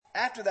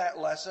After that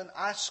lesson,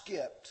 I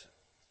skipped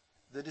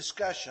the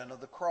discussion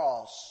of the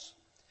cross.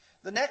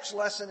 The next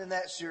lesson in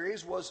that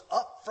series was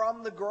Up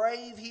from the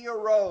Grave He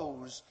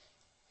Arose,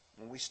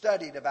 when we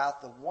studied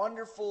about the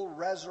wonderful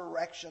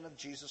resurrection of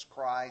Jesus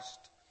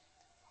Christ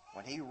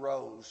when He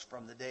rose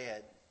from the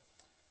dead.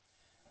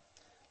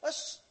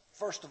 Let's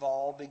first of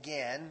all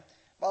begin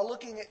by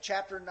looking at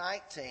chapter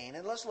 19,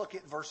 and let's look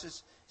at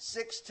verses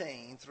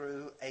 16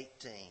 through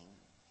 18.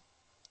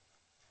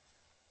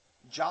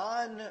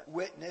 John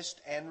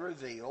witnessed and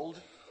revealed,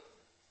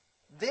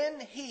 then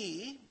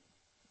he,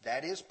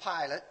 that is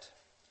Pilate,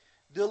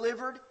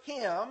 delivered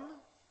him,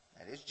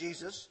 that is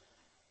Jesus,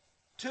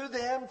 to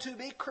them to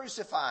be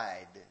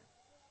crucified.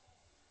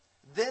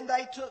 Then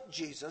they took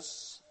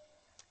Jesus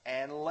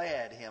and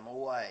led him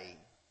away.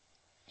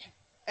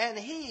 And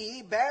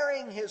he,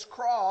 bearing his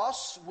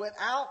cross, went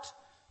out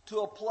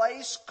to a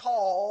place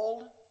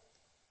called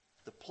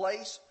the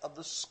place of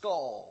the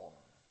skull,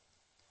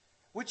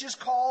 which is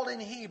called in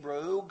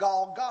Hebrew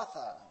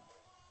Golgotha,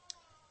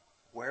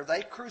 where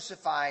they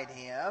crucified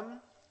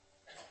him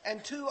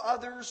and two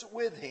others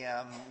with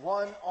him,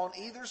 one on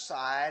either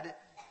side,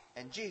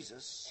 and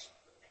Jesus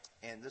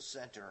in the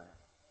center.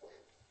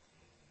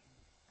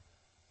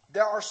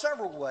 There are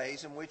several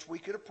ways in which we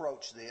could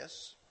approach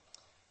this.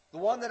 The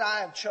one that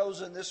I have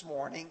chosen this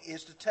morning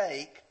is to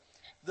take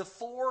the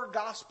four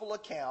gospel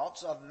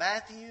accounts of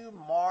Matthew,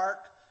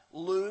 Mark,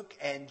 Luke,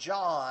 and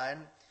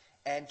John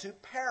and to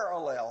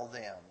parallel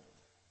them.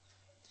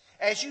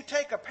 As you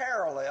take a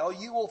parallel,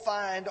 you will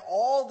find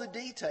all the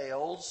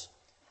details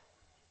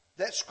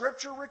that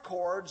Scripture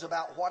records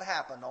about what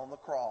happened on the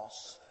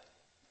cross.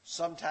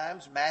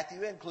 Sometimes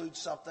Matthew includes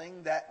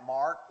something that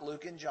Mark,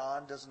 Luke, and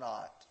John does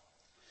not.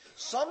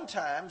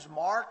 Sometimes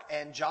Mark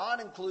and John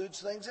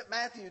includes things that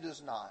Matthew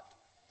does not.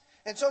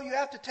 And so you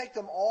have to take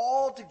them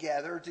all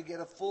together to get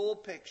a full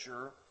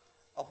picture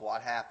of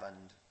what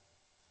happened.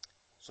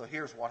 So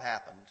here's what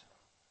happened.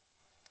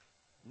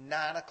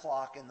 9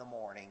 o'clock in the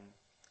morning.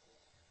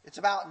 It's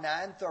about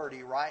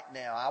 9:30 right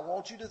now. I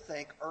want you to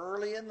think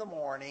early in the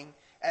morning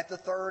at the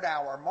third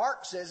hour.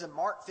 Mark says in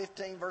Mark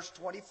 15 verse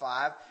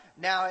 25,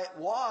 now it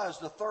was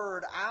the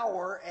third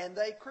hour and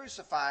they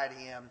crucified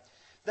him.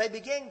 They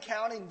began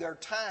counting their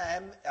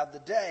time of the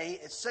day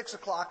at 6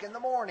 o'clock in the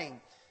morning.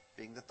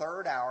 Being the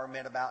third hour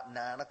meant about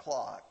 9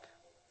 o'clock.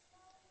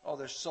 Oh,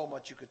 there's so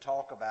much you could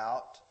talk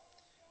about.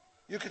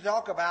 You could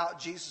talk about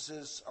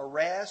Jesus'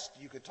 arrest.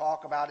 You could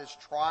talk about his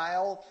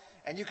trial.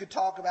 And you could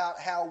talk about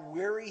how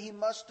weary he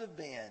must have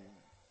been.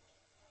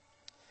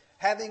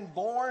 Having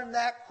borne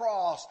that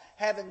cross,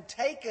 having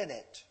taken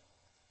it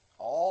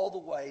all the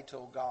way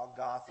to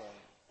Golgotha.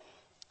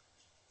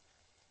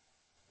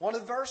 One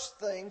of the first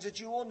things that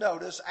you will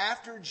notice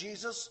after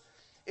Jesus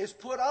is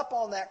put up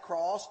on that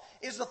cross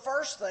is the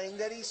first thing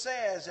that he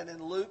says. And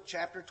in Luke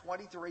chapter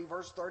 23,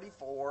 verse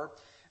 34,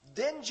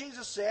 then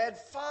Jesus said,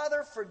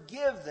 Father,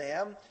 forgive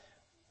them,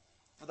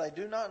 for they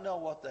do not know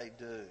what they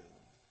do.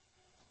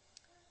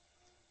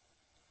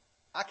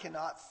 I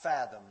cannot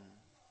fathom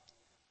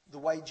the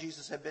way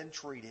Jesus had been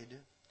treated.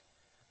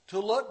 To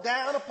look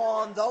down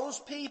upon those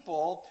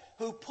people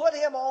who put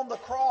him on the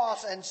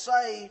cross and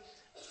say,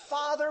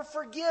 Father,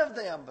 forgive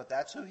them. But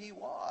that's who he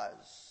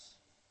was.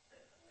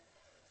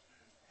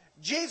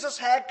 Jesus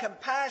had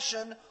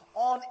compassion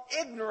on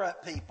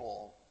ignorant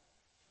people.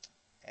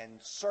 And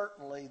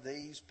certainly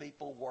these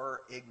people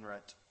were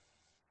ignorant.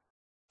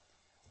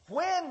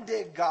 When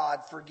did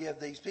God forgive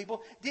these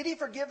people? Did he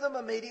forgive them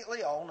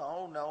immediately?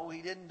 Oh, no,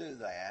 he didn't do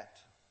that.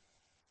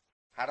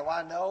 How do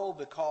I know?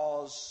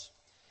 Because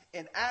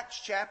in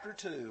Acts chapter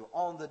 2,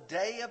 on the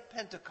day of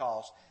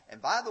Pentecost,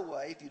 and by the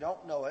way, if you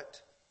don't know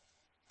it,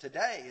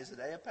 today is the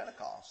day of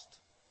Pentecost.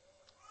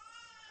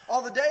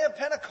 On the day of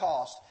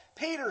Pentecost,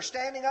 Peter,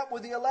 standing up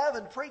with the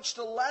 11, preached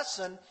a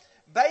lesson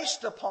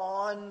based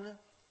upon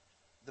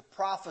the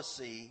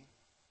prophecy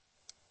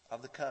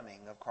of the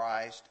coming of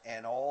Christ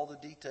and all the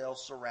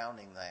details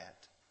surrounding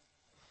that.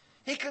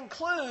 He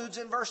concludes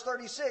in verse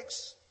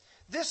 36,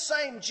 this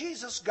same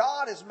Jesus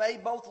God has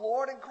made both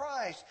Lord and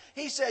Christ.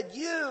 He said,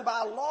 you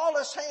by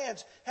lawless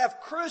hands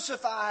have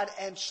crucified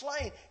and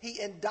slain. He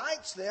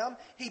indicts them.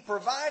 He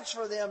provides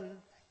for them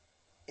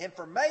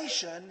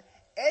information,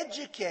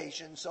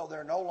 education, so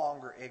they're no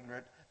longer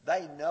ignorant.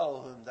 They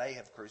know whom they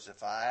have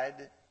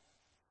crucified.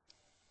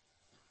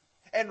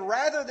 And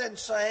rather than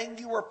saying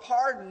you were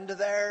pardoned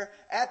there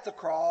at the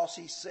cross,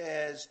 he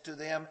says to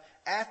them,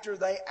 after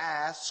they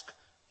ask,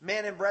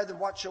 men and brethren,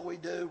 what shall we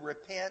do?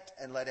 Repent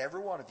and let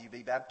every one of you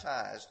be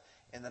baptized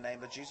in the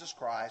name of Jesus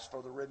Christ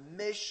for the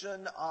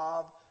remission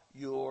of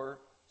your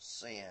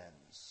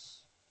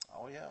sins.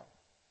 Oh yeah.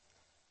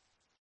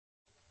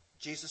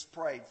 Jesus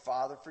prayed,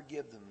 Father,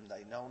 forgive them.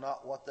 They know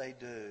not what they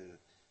do.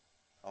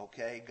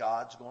 Okay,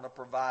 God's going to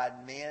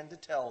provide men to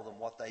tell them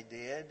what they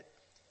did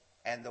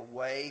and the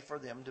way for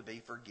them to be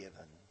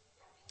forgiven.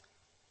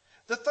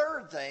 The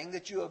third thing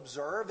that you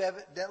observe,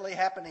 evidently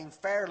happening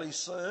fairly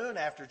soon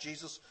after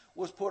Jesus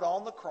was put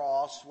on the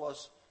cross,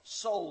 was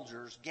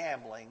soldiers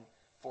gambling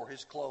for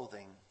his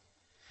clothing.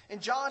 In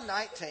John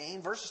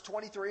 19, verses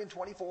 23 and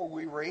 24,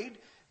 we read,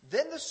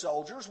 "Then the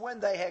soldiers, when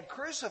they had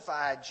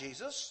crucified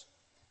Jesus,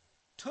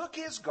 took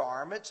his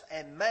garments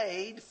and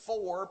made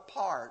 4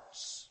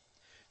 parts,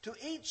 to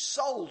each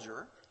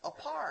soldier a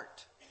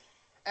part,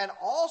 and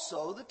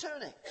also the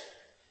tunic.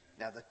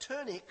 Now the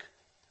tunic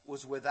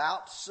was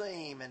without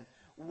seam and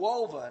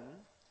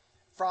woven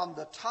from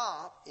the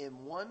top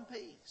in one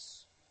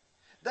piece.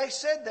 They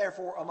said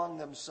therefore among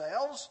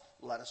themselves,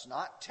 Let us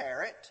not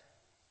tear it,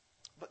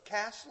 but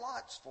cast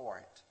lots for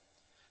it.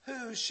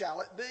 Whose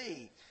shall it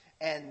be?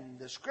 And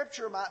the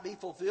scripture might be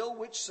fulfilled,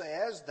 which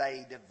says,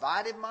 They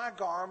divided my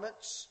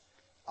garments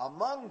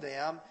among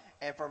them,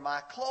 and for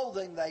my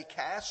clothing they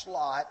cast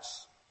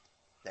lots.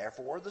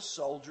 Therefore the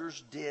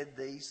soldiers did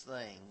these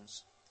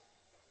things."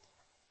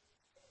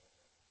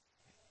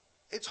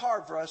 It's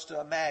hard for us to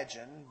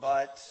imagine,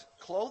 but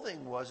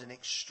clothing was an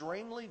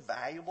extremely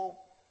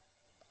valuable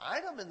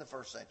item in the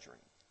first century.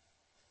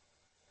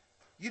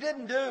 You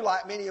didn't do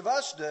like many of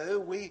us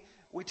do.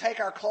 We take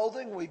our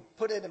clothing, we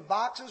put it in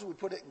boxes, we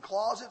put it in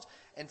closets,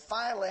 and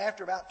finally,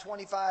 after about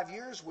 25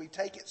 years, we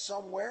take it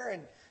somewhere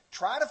and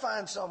try to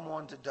find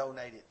someone to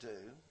donate it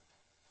to.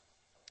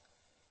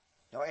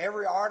 Now,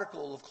 every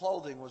article of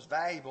clothing was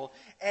valuable,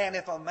 and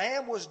if a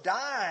man was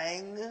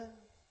dying,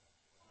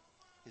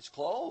 his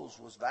clothes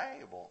was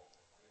valuable.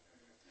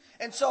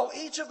 And so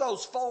each of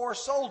those 4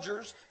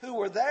 soldiers who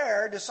were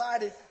there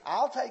decided,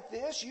 I'll take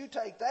this, you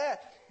take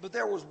that. But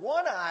there was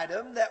one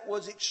item that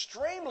was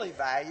extremely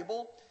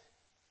valuable.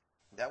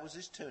 That was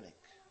his tunic.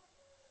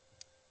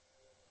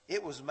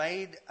 It was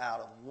made out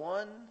of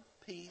one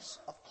piece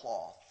of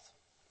cloth,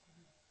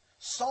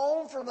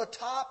 sewn from the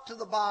top to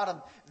the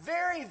bottom.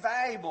 Very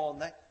valuable.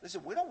 And they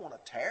said, we don't want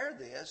to tear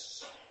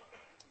this.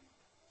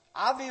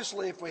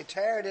 Obviously, if we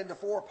tear it into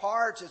 4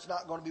 parts, it's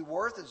not going to be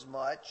worth as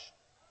much.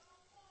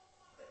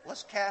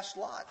 Let's cast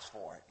lots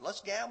for it. Let's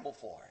gamble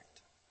for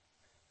it.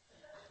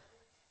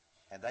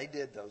 And they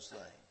did those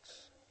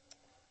things.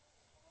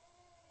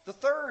 The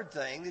third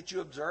thing that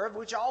you observe,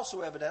 which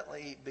also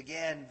evidently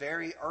began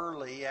very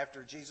early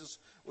after Jesus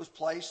was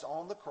placed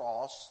on the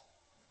cross,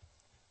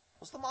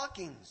 was the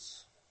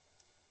mockings.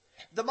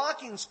 The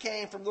mockings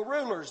came from the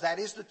rulers, that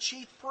is the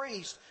chief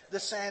priest, the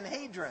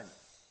Sanhedrin.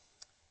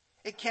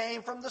 It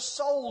came from the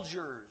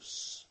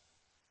soldiers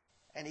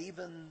and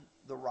even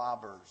the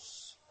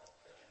robbers.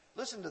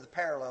 Listen to the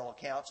parallel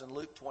accounts in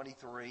Luke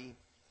 23.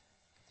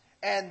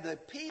 "And the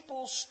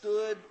people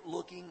stood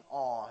looking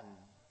on.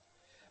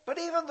 But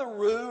even the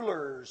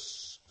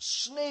rulers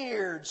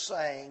sneered,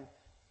 saying,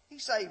 He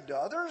saved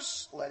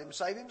others, let him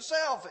save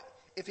himself,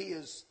 if he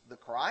is the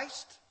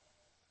Christ,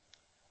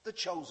 the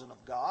chosen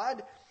of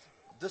God.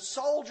 The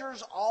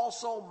soldiers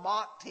also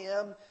mocked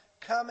him,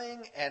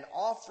 coming and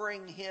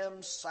offering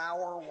him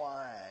sour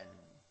wine."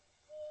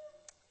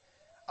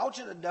 I want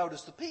you to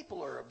notice the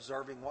people are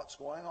observing what's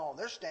going on.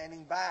 They're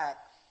standing back.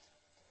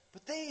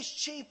 But these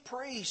chief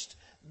priests,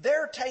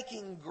 they're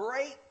taking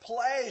great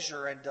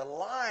pleasure and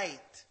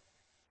delight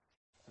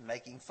in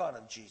making fun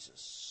of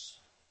Jesus.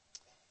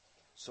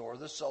 So are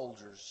the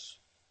soldiers.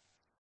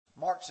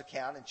 Mark's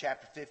account in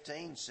chapter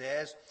 15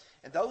 says,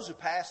 "And those who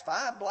passed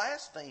by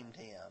blasphemed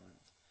him,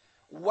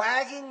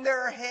 wagging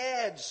their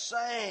heads,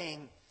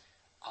 saying,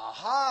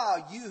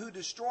 Aha, you who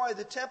destroy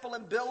the temple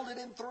and build it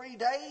in 3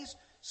 days,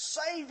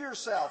 save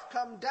yourself,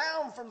 come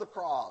down from the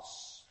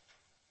cross."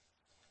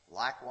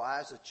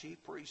 Likewise, the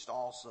chief priests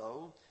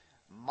also,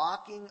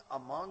 mocking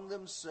among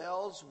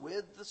themselves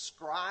with the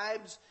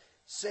scribes,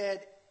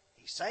 said,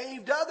 "He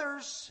saved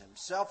others,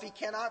 himself he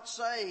cannot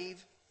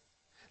save.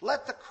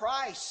 Let the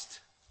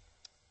Christ,"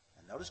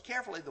 and notice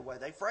carefully the way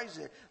they phrase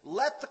it,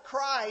 "let the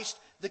Christ,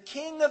 the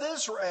King of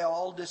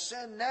Israel,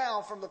 descend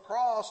now from the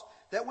cross,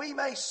 that we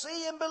may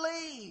see and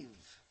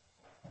believe."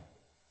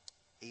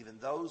 Even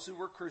those who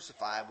were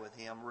crucified with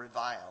him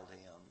reviled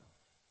him.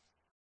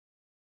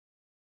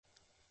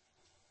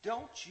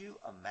 Don't you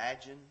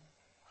imagine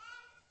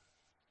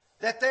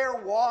that there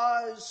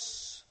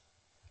was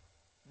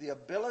the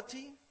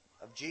ability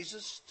of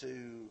Jesus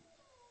to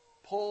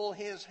pull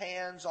his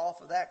hands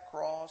off of that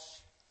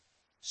cross,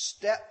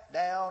 step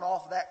down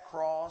off of that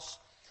cross,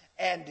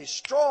 and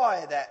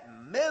destroy that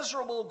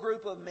miserable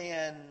group of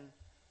men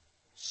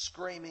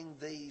screaming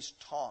these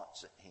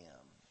taunts at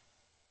him?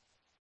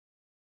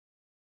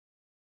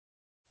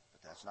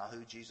 But that's not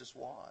who Jesus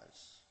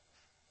was.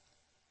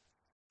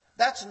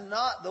 That's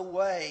not the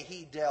way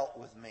he dealt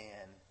with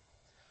men.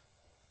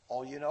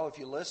 Oh, you know, if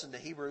you listen to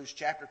Hebrews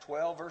chapter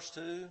 12, verse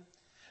 2,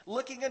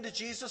 "Looking unto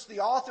Jesus, the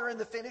author and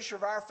the finisher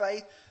of our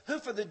faith, who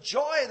for the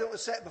joy that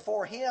was set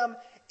before him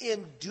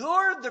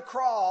endured the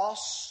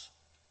cross,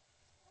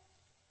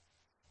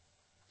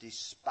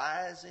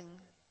 despising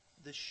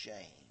the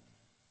shame,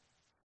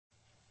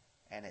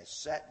 and has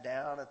sat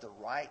down at the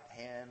right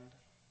hand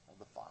of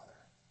the Father."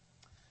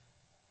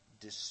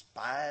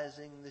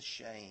 Despising the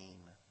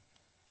shame.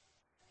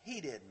 He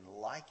didn't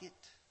like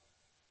it.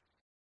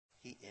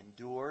 He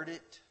endured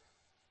it.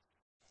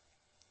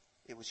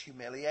 It was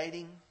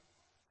humiliating.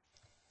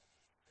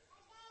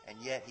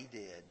 And yet he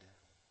did.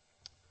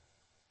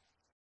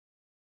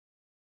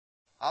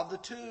 Of the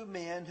two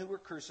men who were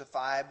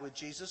crucified with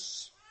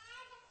Jesus,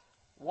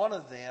 one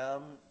of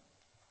them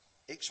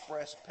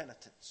expressed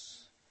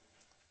penitence.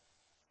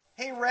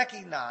 He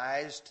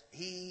recognized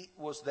he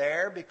was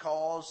there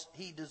because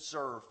he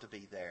deserved to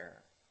be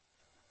there.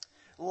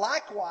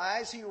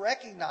 Likewise, he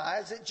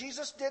recognized that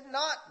Jesus did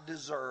not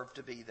deserve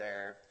to be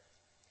there.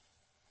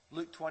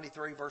 Luke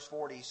 23, verse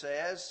 40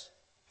 says,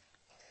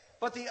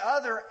 "But the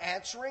other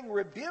answering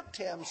rebuked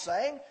him,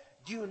 saying,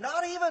 'Do you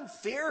not even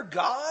fear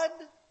God,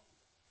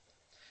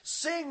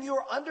 seeing you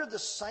are under the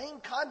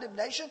same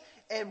condemnation,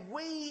 and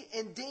we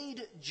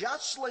indeed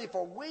justly,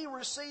 for we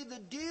receive the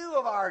due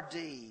of our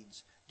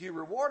deeds, due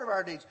reward of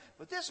our deeds.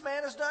 But this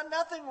man has done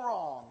nothing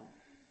wrong.'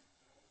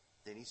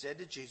 Then he said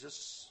to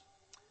Jesus,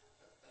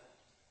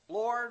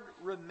 'Lord,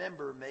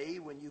 remember me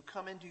when you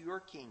come into your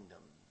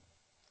kingdom.'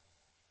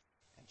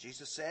 And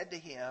Jesus said to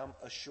him,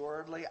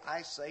 'Assuredly,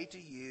 I say to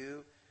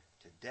you,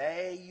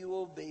 today you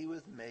will be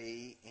with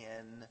me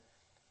in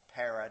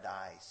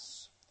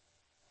paradise.'"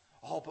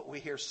 Oh, but we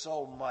hear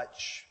so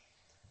much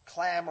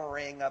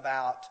clamoring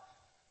about,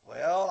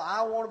 well,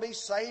 I want to be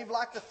saved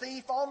like the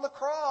thief on the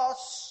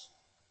cross.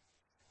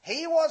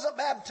 He wasn't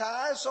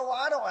baptized, so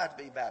I don't have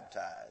to be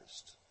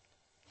baptized.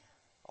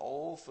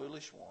 Oh,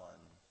 foolish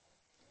one.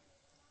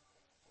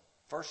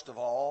 First of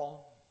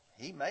all,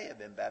 he may have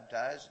been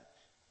baptized.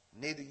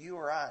 Neither you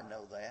or I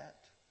know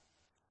that.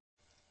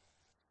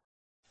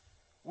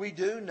 We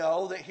do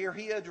know that here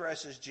he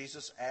addresses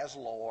Jesus as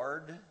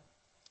Lord.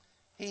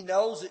 He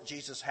knows that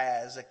Jesus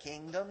has a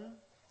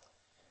kingdom.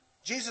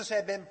 Jesus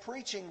had been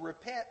preaching,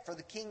 "Repent, for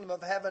the kingdom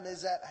of heaven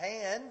is at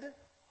hand."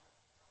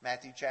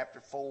 Matthew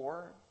chapter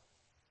 4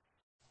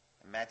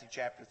 and Matthew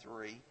chapter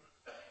 3.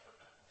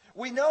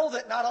 We know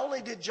that not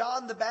only did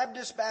John the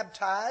Baptist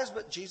baptize,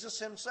 but Jesus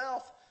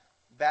himself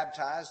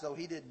baptized, though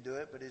he didn't do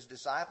it, but his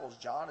disciples,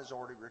 John has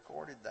already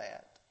recorded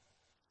that.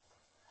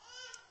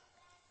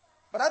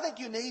 But I think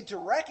you need to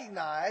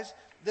recognize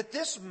that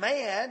this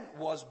man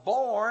was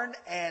born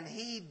and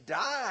he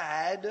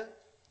died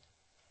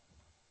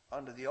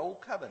under the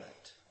old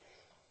covenant.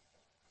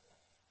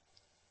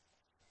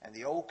 And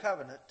the old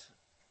covenant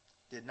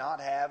did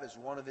not have as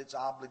one of its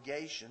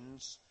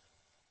obligations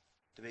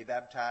to be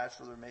baptized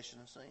for the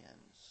remission of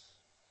sins.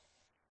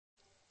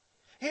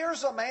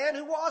 Here's a man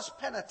who was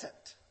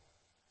penitent,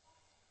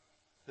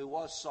 who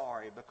was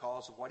sorry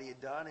because of what he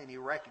had done, and he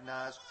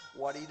recognized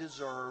what he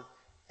deserved,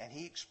 and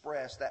he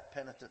expressed that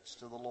penitence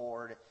to the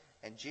Lord.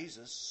 And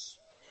Jesus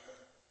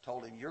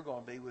told him, "You're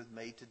going to be with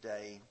me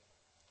today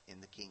in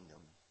the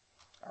kingdom,"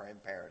 or in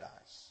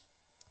paradise.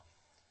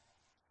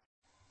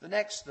 The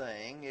next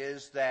thing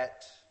is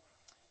that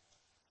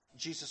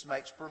Jesus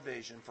makes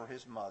provision for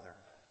his mother.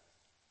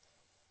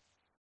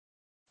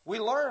 We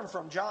learn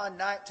from John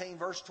 19,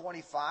 verse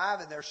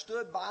 25, "And there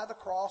stood by the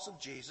cross of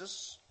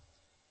Jesus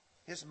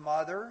his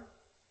mother,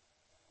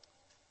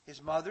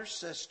 his mother's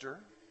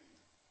sister,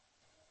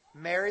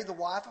 Mary the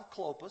wife of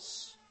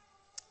Clopas,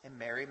 and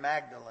Mary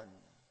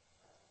Magdalene.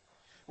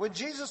 When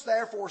Jesus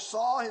therefore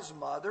saw his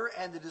mother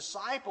and the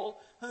disciple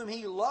whom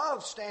he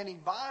loved standing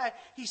by,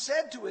 he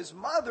said to his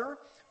mother,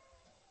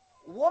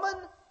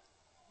 'Woman,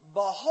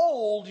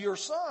 behold your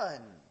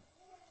son.'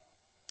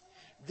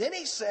 Then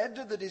he said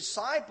to the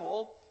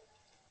disciple,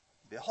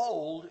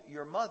 'Behold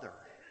your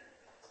mother.'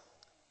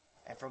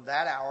 And from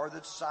that hour the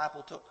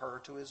disciple took her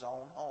to his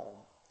own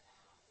home."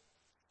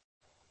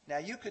 Now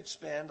you could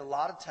spend a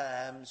lot of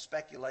time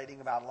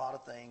speculating about a lot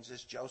of things.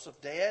 Is Joseph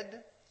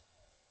dead?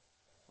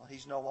 Well,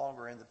 he's no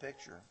longer in the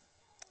picture.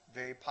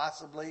 Very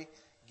possibly,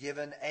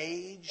 given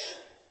age,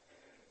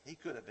 he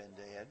could have been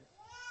dead.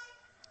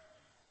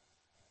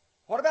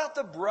 What about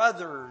the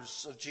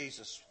brothers of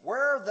Jesus?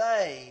 Where are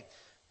they?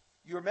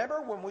 You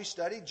remember when we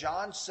studied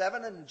John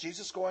 7 and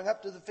Jesus going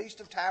up to the Feast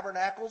of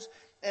Tabernacles,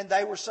 and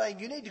they were saying,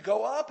 "You need to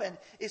go up," and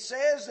it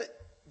says that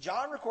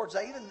John records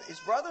that even his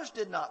brothers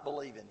did not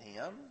believe in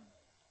him.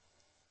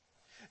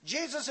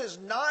 Jesus is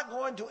not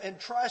going to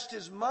entrust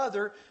his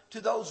mother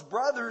to those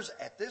brothers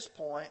at this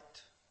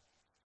point.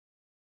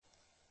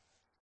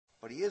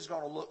 But he is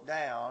going to look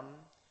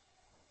down,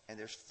 and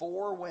there's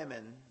 4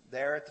 women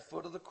there at the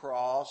foot of the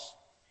cross,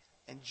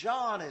 and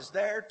John is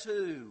there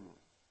too.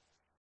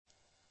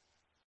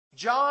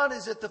 John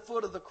is at the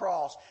foot of the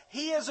cross.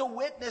 He is a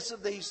witness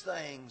of these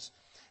things.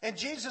 And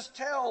Jesus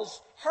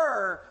tells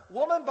her,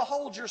 "Woman,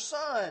 behold your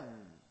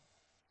son."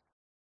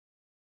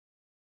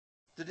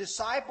 The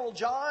disciple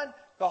John,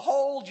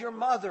 "Behold your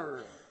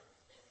mother."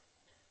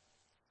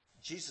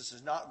 Jesus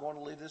is not going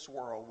to leave this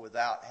world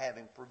without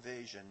having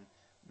provision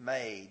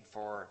made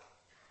for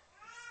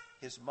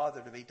his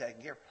mother to be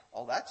taken care of.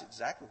 Oh, that's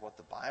exactly what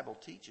the Bible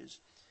teaches.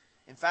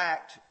 In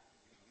fact,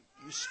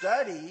 you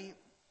study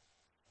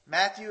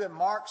Matthew and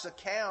Mark's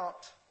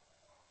account,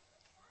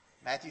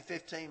 Matthew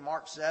 15,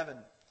 Mark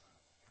 7.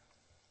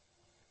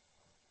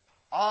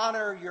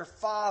 Honor your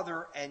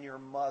father and your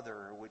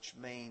mother, which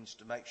means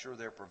to make sure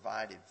they're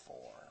provided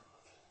for.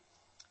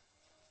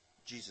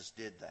 Jesus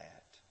did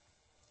that.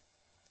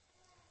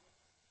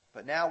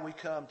 But now we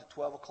come to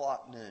 12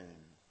 o'clock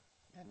noon.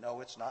 And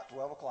no, it's not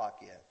 12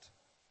 o'clock yet.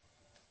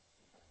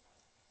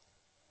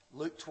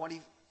 Luke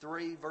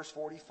 23, verse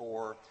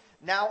 44.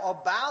 Now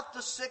about the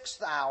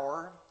 6th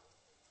hour,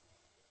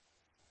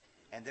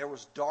 and there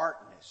was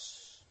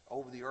darkness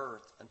over the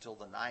earth until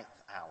the 9th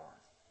hour,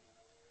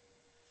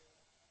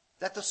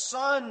 that the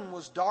sun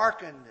was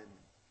darkened and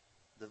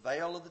the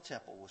veil of the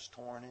temple was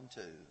torn in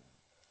two.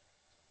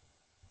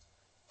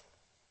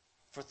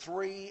 For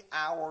 3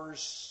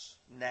 hours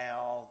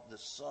now, the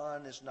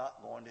sun is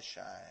not going to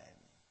shine.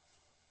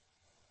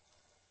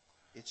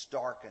 It's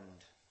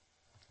darkened.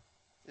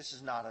 This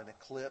is not an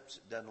eclipse.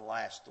 It doesn't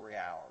last 3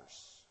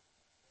 hours.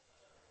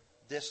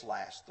 This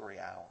lasts 3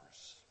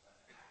 hours.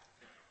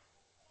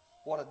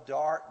 What a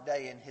dark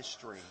day in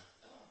history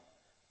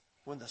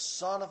when the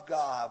Son of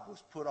God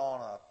was put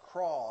on a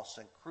cross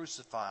and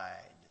crucified.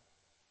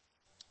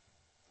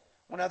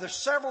 Well, now there's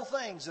several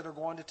things that are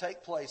going to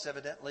take place,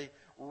 evidently,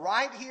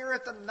 right here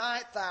at the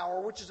 9th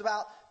hour, which is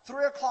about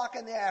 3 o'clock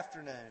in the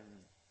afternoon.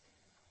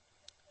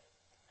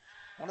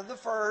 One of the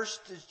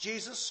first is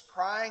Jesus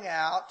crying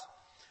out.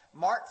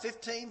 Mark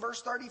 15,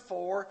 verse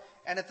 34,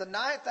 and at the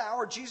 9th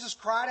hour, Jesus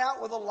cried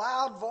out with a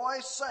loud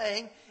voice,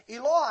 saying,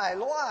 Eloi,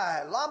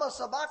 Eloi, lama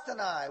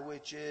sabachthani,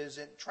 which is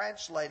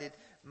translated,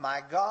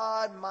 my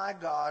God,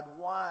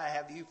 why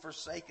have you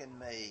forsaken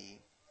me?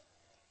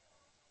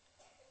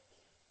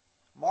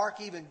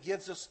 Mark even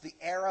gives us the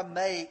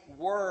Aramaic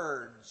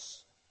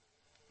words,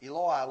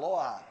 Eloi,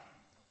 Eloi.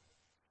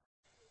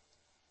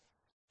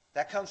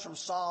 That comes from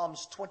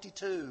Psalms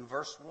 22,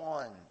 verse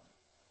 1.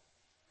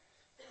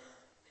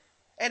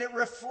 And it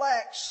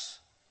reflects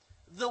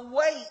the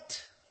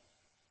weight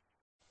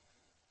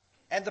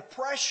and the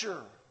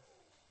pressure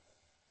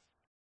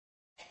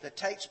that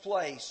takes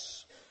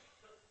place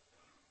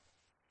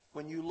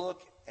when you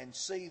look and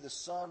see the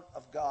Son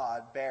of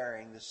God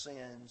bearing the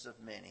sins of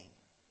many.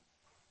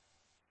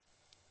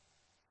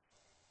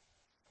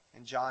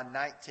 In John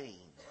 19,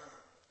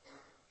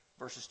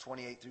 verses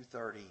 28 through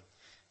 30.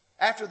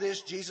 After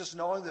this, Jesus,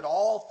 knowing that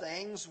all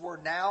things were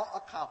now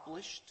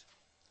accomplished,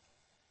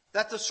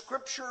 that the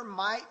Scripture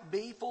might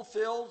be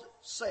fulfilled,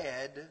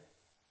 said,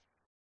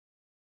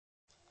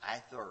 I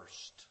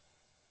thirst.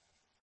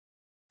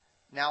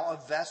 Now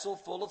a vessel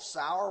full of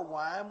sour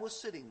wine was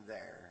sitting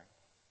there,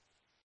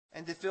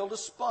 and they filled a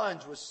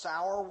sponge with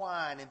sour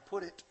wine and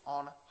put it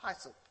on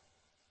hyssop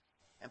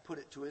and put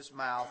it to his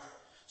mouth.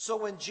 So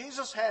when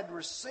Jesus had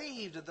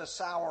received the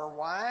sour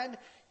wine,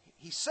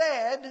 he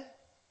said,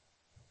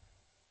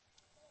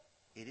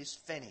 it is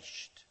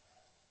finished.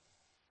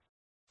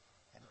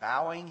 And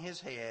bowing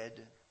his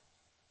head,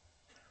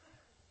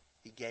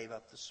 he gave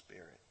up the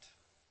spirit.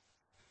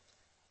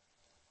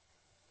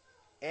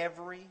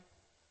 Every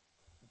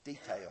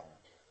detail,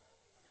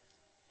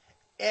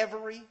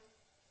 every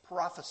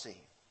prophecy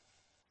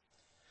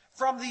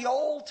from the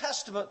Old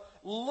Testament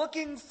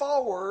looking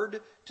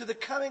forward to the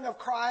coming of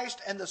Christ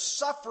and the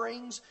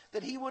sufferings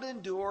that he would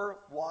endure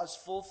was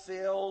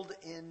fulfilled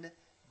in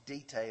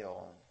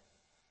detail.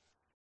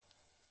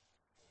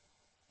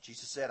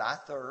 Jesus said, I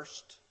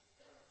thirst.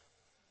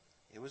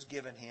 It was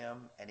given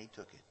him, and he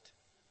took it.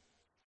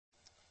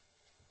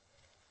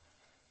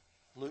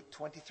 Luke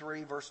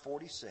 23, verse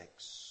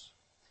 46.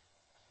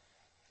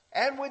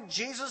 And when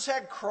Jesus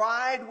had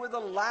cried with a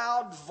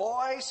loud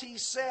voice, he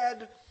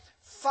said,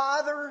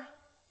 Father,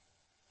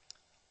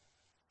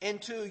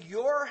 into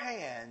your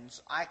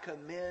hands I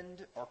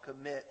commend or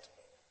commit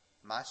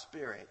my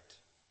spirit.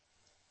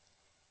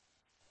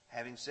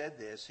 Having said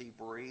this, he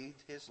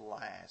breathed his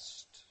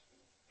last.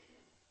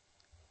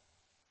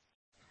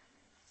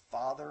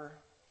 Father,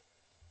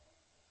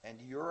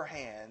 into your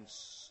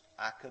hands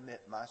I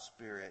commit my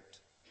spirit.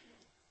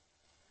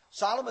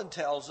 Solomon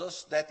tells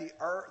us that the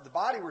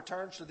body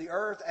returns to the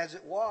earth as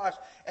it was,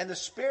 and the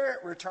spirit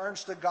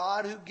returns to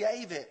God who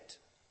gave it.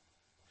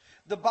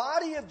 The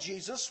body of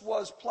Jesus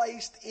was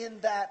placed in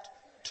that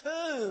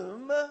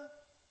tomb,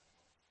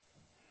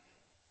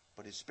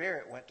 but his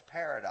spirit went to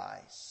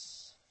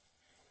paradise.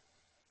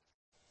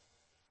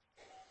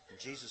 And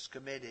Jesus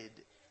committed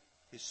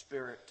his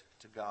spirit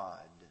to God.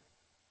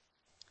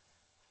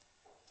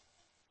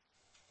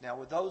 Now,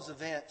 with those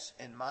events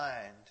in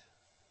mind,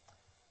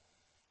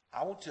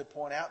 I want to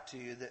point out to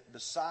you that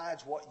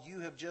besides what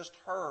you have just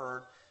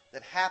heard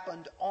that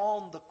happened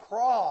on the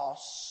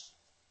cross,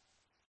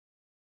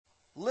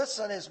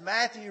 listen as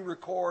Matthew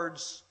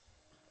records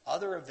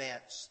other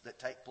events that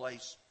take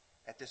place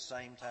at this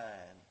same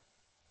time.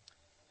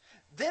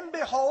 Then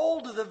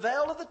behold, the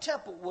veil of the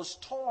temple was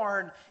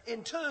torn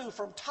in two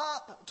from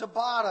top to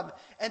bottom,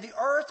 and the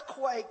earth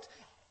quaked,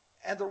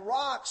 and the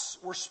rocks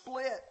were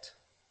split,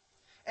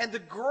 and the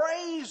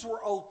graves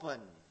were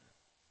opened.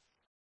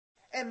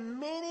 And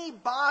many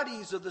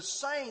bodies of the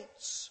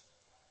saints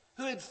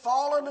who had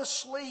fallen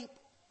asleep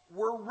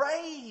were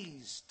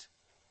raised.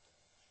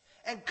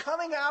 And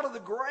coming out of the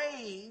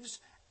graves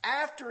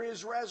after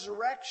his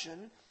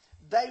resurrection,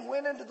 they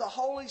went into the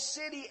holy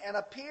city and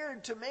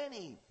appeared to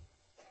many.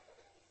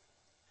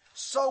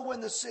 So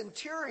when the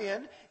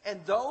centurion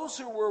and those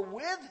who were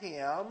with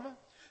him,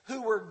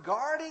 who were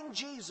guarding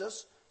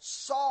Jesus,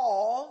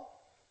 saw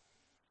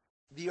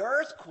the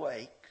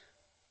earthquake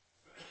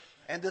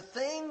And the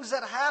things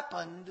that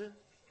happened,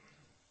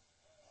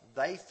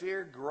 they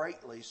feared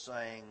greatly,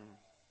 saying,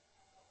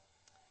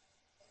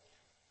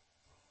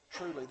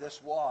 truly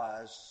this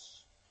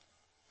was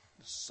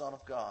the Son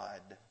of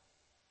God.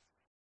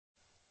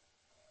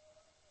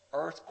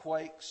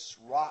 Earthquakes,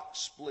 rocks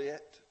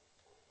split,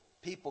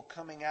 people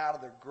coming out of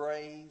their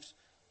graves,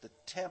 the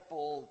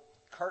temple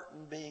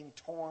curtain being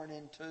torn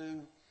in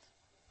two.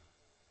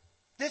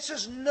 This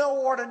is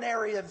no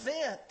ordinary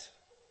event.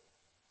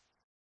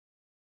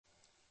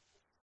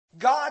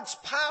 God's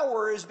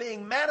power is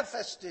being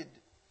manifested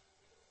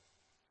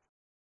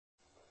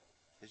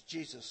as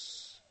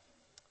Jesus'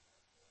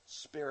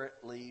 spirit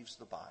leaves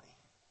the body.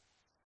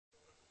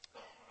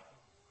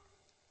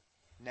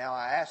 Now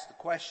I ask the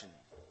question,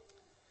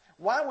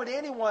 why would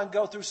anyone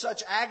go through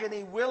such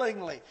agony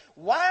willingly?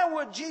 Why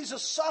would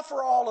Jesus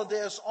suffer all of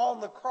this on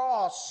the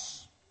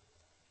cross?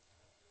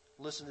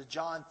 Listen to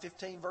John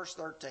 15, verse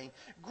 13.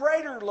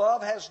 Greater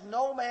love has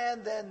no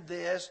man than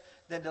this,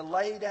 than to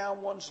lay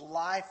down one's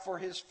life for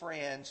his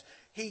friends.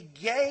 He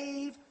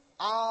gave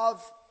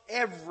of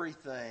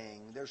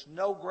everything. There's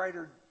no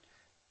greater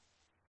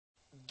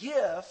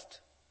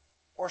gift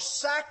or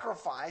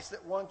sacrifice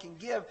that one can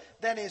give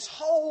than his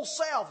whole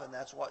self. And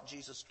that's what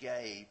Jesus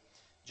gave.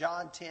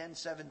 John 10,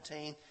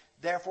 17.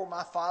 Therefore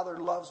my Father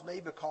loves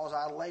me because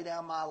I lay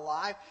down my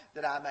life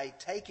that I may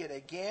take it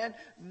again.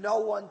 No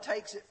one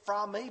takes it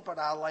from me, but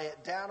I lay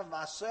it down of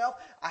myself.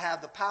 I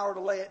have the power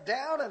to lay it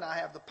down and I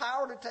have the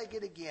power to take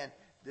it again.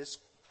 This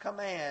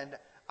command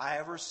I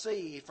have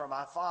received from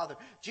my Father.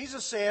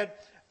 Jesus said,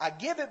 I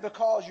give it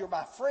because you're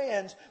my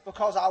friends,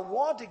 because I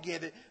want to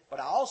give it, but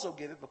I also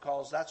give it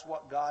because that's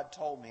what God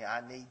told me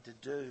I need to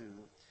do.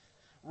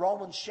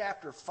 Romans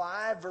chapter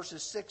 5,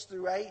 verses 6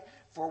 through 8.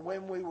 For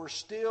when we were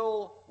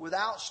still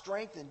without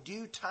strength, in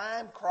due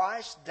time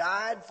Christ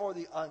died for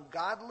the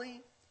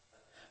ungodly.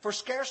 For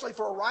scarcely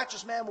for a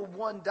righteous man would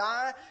one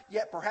die,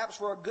 yet perhaps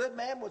for a good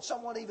man would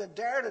someone even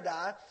dare to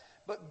die.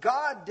 But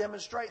God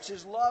demonstrates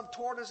his love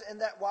toward us in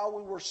that while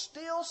we were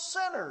still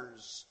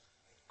sinners,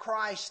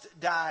 Christ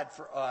died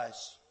for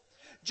us.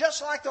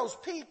 Just like those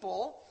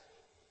people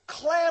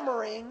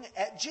clamoring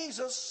at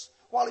Jesus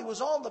while he was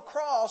on the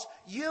cross,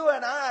 you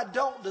and I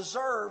don't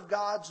deserve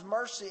God's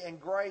mercy and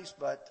grace,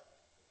 but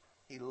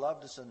he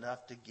loved us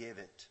enough to give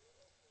it.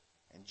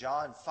 In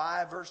John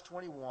 5, verse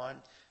 21,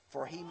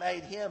 for he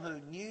made him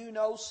who knew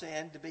no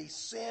sin to be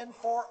sin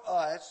for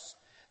us,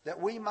 that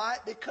we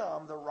might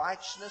become the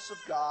righteousness of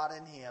God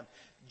in him.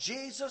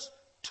 Jesus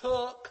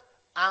took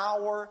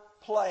our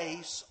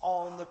place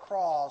on the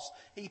cross.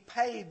 He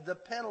paid the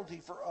penalty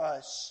for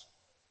us.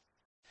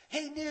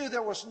 He knew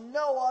there was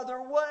no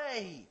other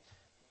way.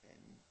 In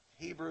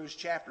Hebrews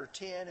chapter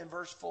 10 and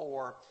verse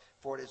 4,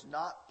 for it is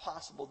not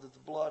possible that the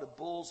blood of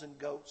bulls and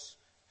goats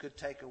could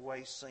take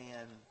away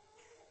sin.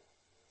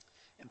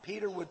 And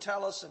Peter would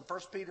tell us in 1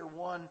 Peter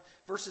 1,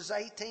 verses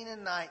 18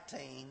 and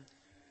 19,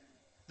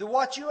 that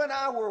what you and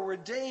I were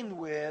redeemed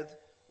with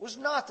was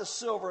not the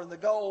silver and the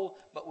gold,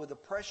 but with the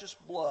precious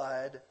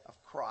blood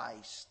of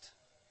Christ.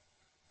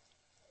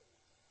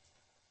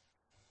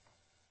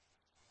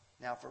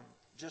 Now, for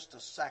just a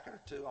second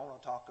or two, I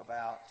want to talk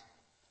about,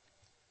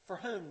 for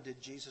whom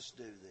did Jesus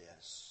do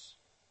this?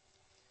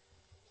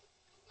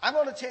 I'm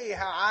going to tell you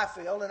how I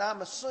feel, and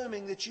I'm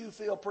assuming that you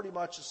feel pretty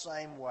much the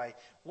same way.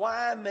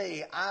 Why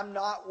me? I'm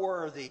not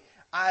worthy.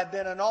 I've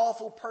been an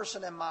awful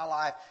person in my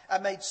life.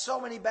 I've made so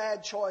many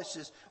bad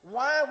choices.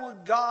 Why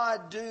would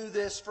God do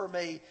this for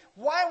me?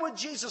 Why would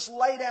Jesus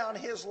lay down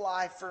his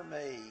life for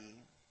me?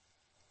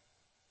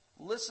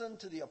 Listen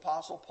to the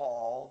Apostle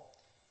Paul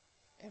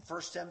in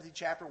 1 Timothy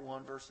chapter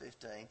 1, verse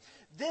 15.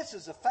 This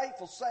is a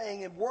faithful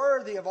saying and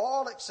worthy of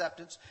all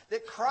acceptance,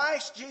 that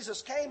Christ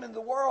Jesus came into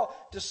the world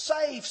to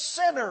save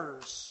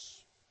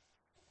sinners,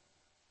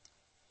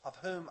 of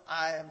whom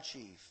I am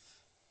chief.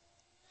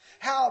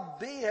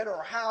 Howbeit,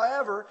 or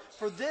however,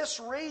 for this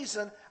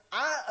reason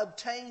I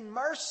obtain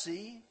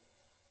mercy,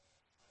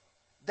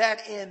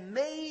 that in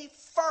me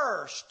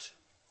first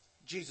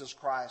Jesus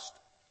Christ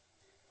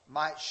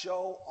might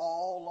show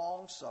all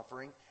long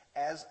suffering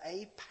as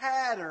a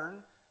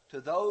pattern to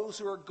those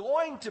who are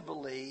going to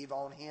believe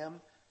on him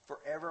for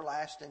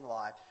everlasting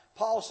life.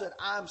 Paul said,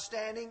 I'm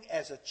standing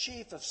as a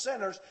chief of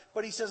sinners,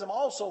 but he says I'm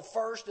also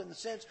first in the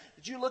sense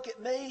that you look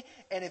at me,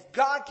 and if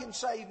God can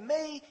save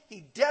me,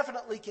 he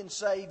definitely can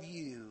save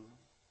you.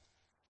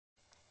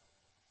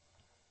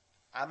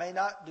 I may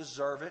not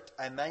deserve it.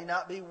 I may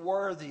not be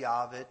worthy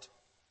of it.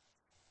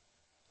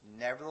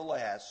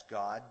 Nevertheless,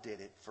 God did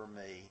it for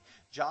me.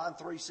 John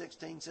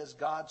 3:16 says,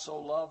 God so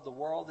loved the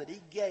world that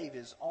he gave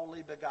his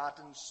only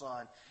begotten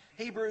Son.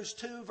 Hebrews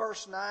 2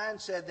 verse 9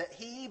 said that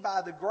he,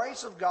 by the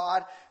grace of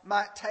God,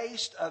 might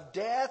taste of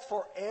death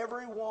for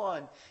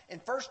everyone. In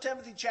 1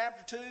 Timothy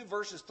chapter 2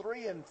 verses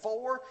 3 and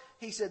 4,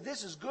 he said,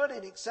 this is good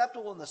and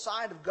acceptable in the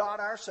sight of God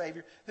our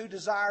Savior, who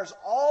desires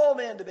all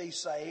men to be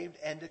saved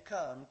and to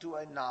come to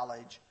a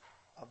knowledge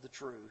of the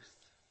truth.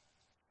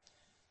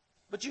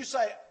 But you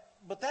say,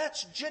 but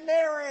that's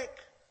generic.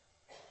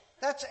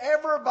 That's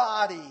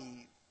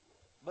everybody.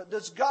 But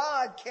does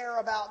God care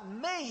about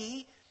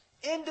me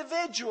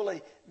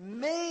individually?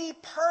 Me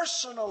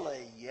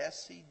personally?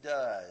 Yes, He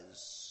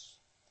does.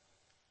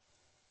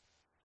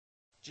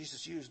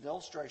 Jesus used an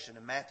illustration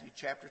in Matthew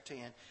chapter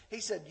 10. He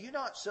said, "Do you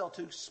not sell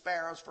 2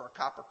 sparrows for a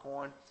copper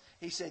coin?"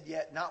 He said,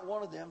 "Yet not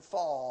one of them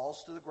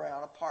falls to the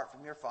ground apart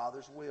from your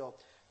Father's will.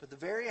 But the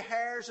very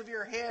hairs of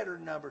your head are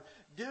numbered.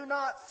 Do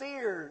not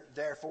fear,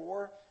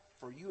 therefore,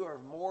 for you are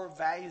of more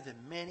value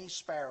than many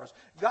sparrows."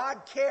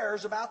 God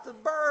cares about the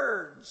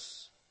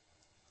birds,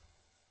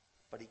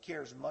 but He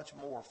cares much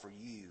more for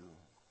you.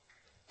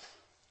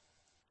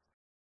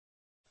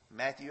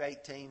 Matthew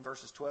 18,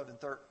 verses 12 and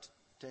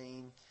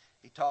 13,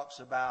 He talks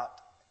about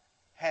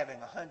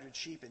having 100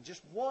 sheep and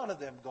just one of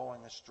them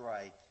going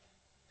astray.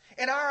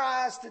 In our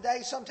eyes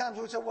today, sometimes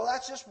we say, well,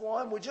 that's just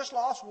one. We just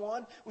lost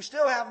one. We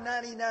still have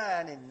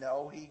 99. And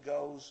no, He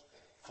goes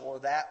for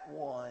that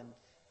one.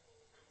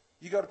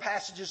 You go to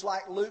passages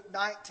like Luke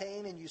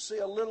 19 and you see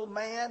a little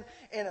man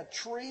in a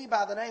tree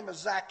by the name of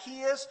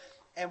Zacchaeus.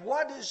 And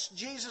what does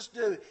Jesus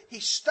do? He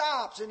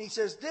stops and He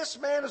says, "This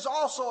man is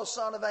also a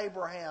son of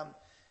Abraham."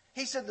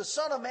 He said, "The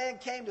Son of Man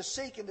came to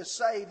seek and to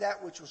save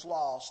that which was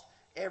lost."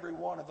 Every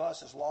one of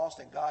us is lost,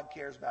 and God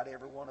cares about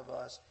every one of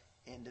us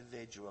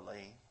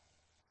individually.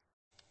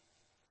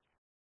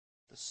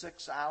 The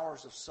 6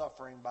 hours of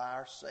suffering by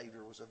our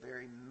Savior was a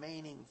very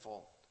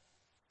meaningful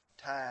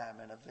time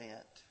and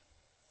event.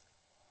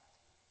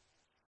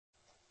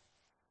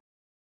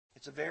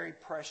 It's a very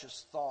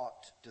precious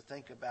thought to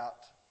think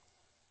about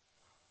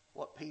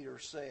what Peter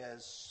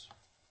says,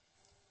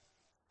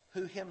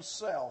 who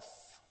Himself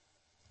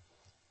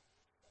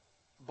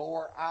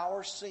bore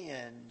our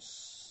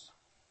sins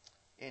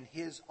in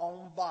His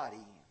own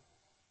body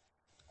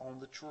on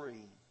the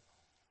tree,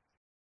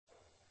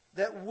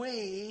 that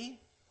we,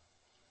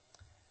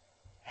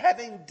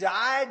 having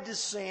died to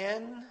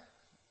sin,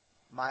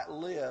 might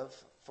live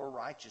for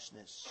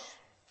righteousness,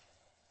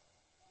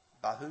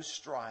 by whose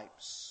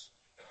stripes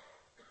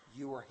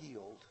you were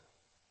healed.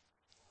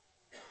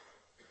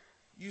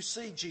 You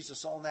see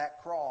Jesus on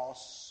that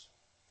cross,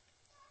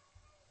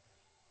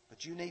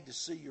 but you need to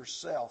see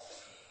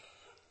yourself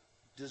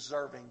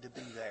deserving to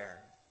be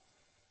there.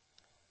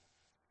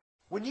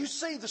 When you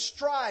see the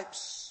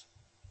stripes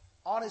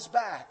on His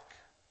back,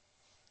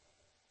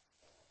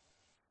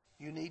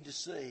 you need to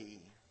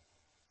see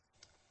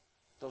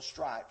those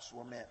stripes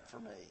were meant for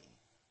me.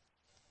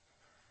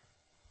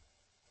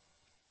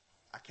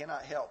 I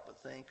cannot help but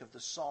think of the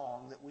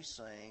song that we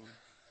sing,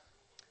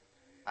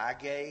 I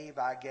gave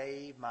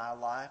my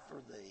life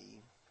for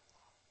Thee.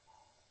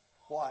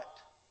 What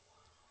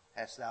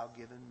hast Thou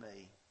given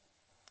me?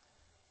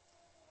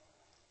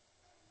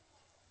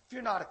 If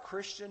you're not a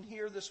Christian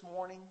here this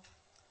morning,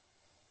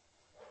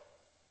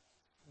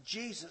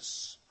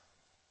 Jesus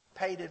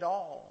paid it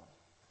all.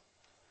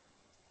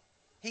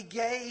 He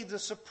gave the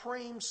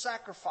supreme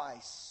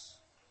sacrifice.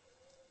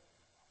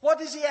 What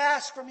does He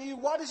ask from you?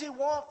 What does He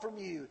want from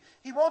you?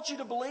 He wants you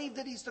to believe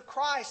that He's the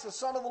Christ, the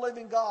Son of the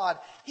living God.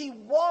 He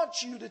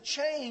wants you to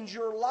change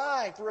your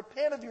life,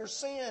 repent of your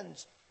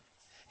sins.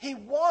 He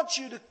wants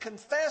you to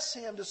confess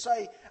Him, to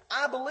say,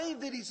 I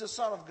believe that He's the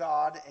Son of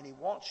God, and He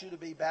wants you to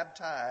be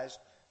baptized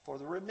for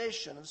the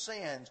remission of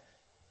sins.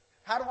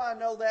 How do I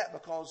know that?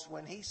 Because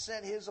when He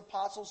sent His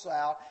apostles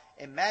out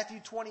in Matthew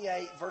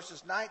 28,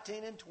 verses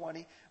 19 and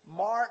 20,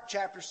 Mark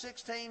chapter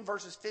 16,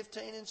 verses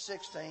 15 and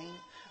 16,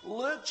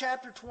 Luke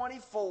chapter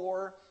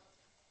 24,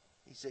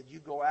 He said, you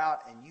go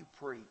out and you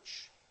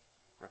preach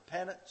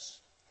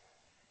repentance,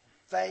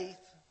 faith,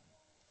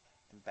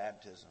 and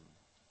baptism.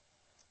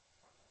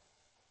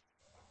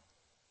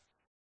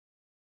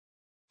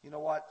 You know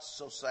what's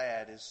so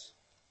sad is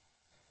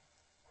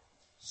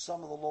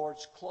some of the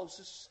Lord's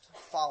closest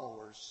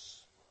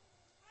followers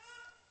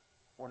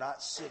were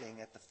not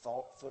sitting at the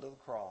foot of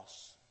the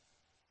cross.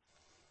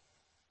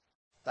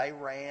 They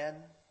ran.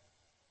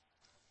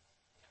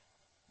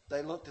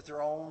 They looked at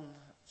their own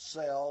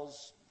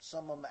selves.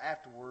 Some of them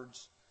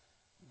afterwards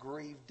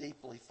grieved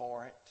deeply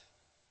for it.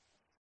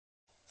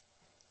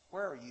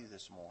 Where are you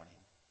this morning?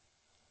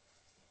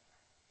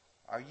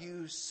 Are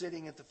you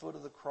sitting at the foot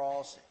of the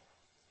cross,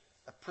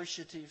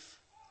 appreciative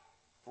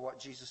for what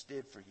Jesus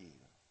did for you?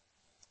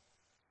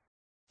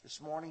 This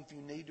morning, if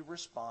you need to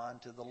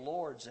respond to the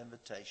Lord's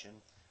invitation,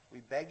 we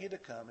beg you to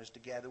come as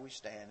together we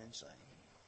stand and sing.